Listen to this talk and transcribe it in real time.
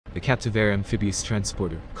The Captive Air Amphibious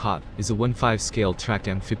Transporter, CAT, is a 1/5 scale tracked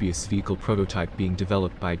amphibious vehicle prototype being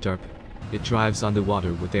developed by DARPA. It drives on the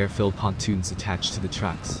water with air-filled pontoons attached to the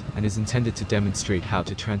tracks, and is intended to demonstrate how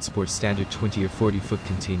to transport standard 20 or 40-foot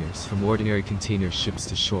containers from ordinary container ships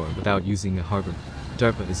to shore without using a harbor.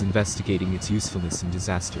 DARPA is investigating its usefulness in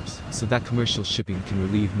disasters, so that commercial shipping can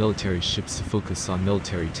relieve military ships to focus on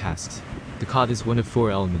military tasks. The CAT is one of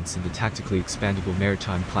 4 elements in the Tactically Expandable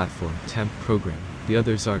Maritime Platform (TEMP) program. The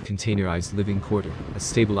others are a containerized living quarter, a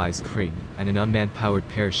stabilized crane, and an unmanned powered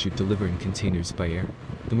parachute delivering containers by air.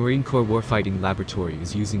 The Marine Corps Warfighting Laboratory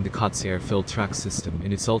is using the CAT's air-filled track system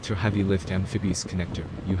in its Ultra Heavy-Lift Amphibious Connector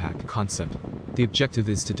 (UHAC) concept. The objective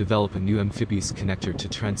is to develop a new amphibious connector to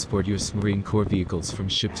transport US Marine Corps vehicles from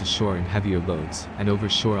ship to shore in heavier loads and over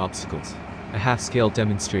shore obstacles. A half-scale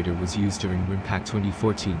demonstrator was used during RIMPAC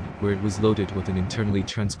 2014, where it was loaded with an internally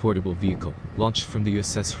transportable vehicle, launched from the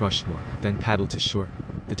USS Rushmore, then paddled to shore.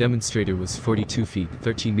 The demonstrator was 42 feet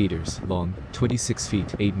 13 meters long, 26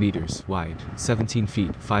 feet 8 meters wide, 17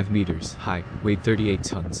 feet 5 meters high, weighed 38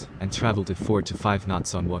 tons, and traveled at 4 to 5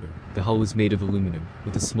 knots on water. The hull was made of aluminum,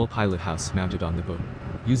 with a small pilot house mounted on the boat.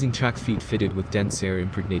 Using track feet fitted with dense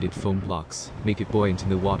air-impregnated foam blocks, make it buoyant in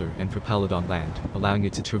the water and propel it on land, allowing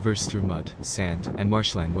it to traverse through mud, sand, and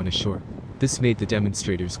marshland when ashore. This made the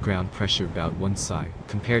demonstrator's ground pressure about 1 psi,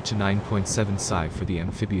 compared to 9.7 psi for the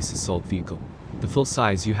amphibious assault vehicle. The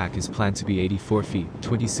full-size UHAC is planned to be 84 feet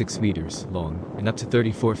 26 meters long, and up to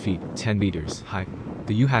 34 feet 10 meters high.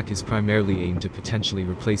 The UHAC is primarily aimed at potentially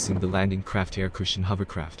replacing the landing craft air cushion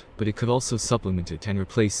hovercraft, but it could also supplement it and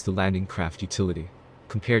replace the landing craft utility.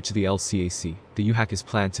 Compared to the LCAC, the UHAC is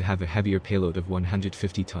planned to have a heavier payload of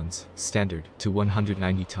 150 tons, standard, to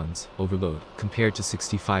 190 tons, overload, compared to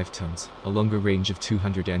 65 tons, a longer range of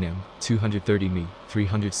 200 nm, 230 mi,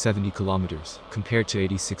 370 kilometers, compared to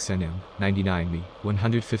 86 nm, 99 mi,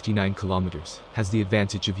 159 kilometers, has the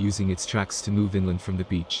advantage of using its tracks to move inland from the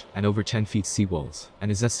beach, and over 10 feet seawalls, and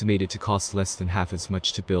is estimated to cost less than half as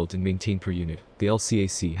much to build and maintain per unit. The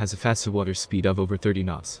LCAC has a faster water speed of over 30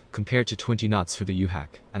 knots, compared to 20 knots for the UHAC,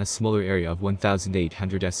 and a smaller area of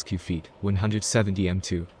 1,800 sq-feet, 170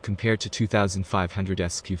 m2, compared to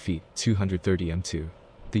 2,500 sq-feet, 230 m2.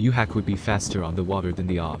 The UHAC would be faster on the water than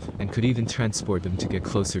the OV, and could even transport them to get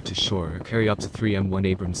closer to shore or carry up to 3 M1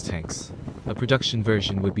 Abrams tanks. A production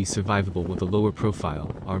version would be survivable with a lower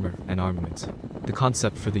profile, armor, and armament. The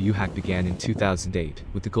concept for the UHAC began in 2008,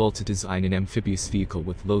 with the goal to design an amphibious vehicle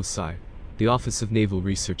with low psi. The Office of Naval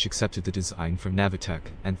Research accepted the design from Navitech,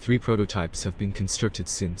 and 3 prototypes have been constructed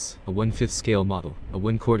since: a 1/5 scale model, a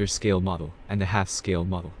 1/4 scale model, and a half-scale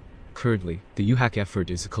model. Currently, the UHAC effort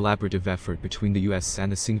is a collaborative effort between the US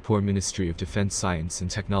and the Singapore Ministry of Defense Science and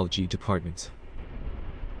Technology Department.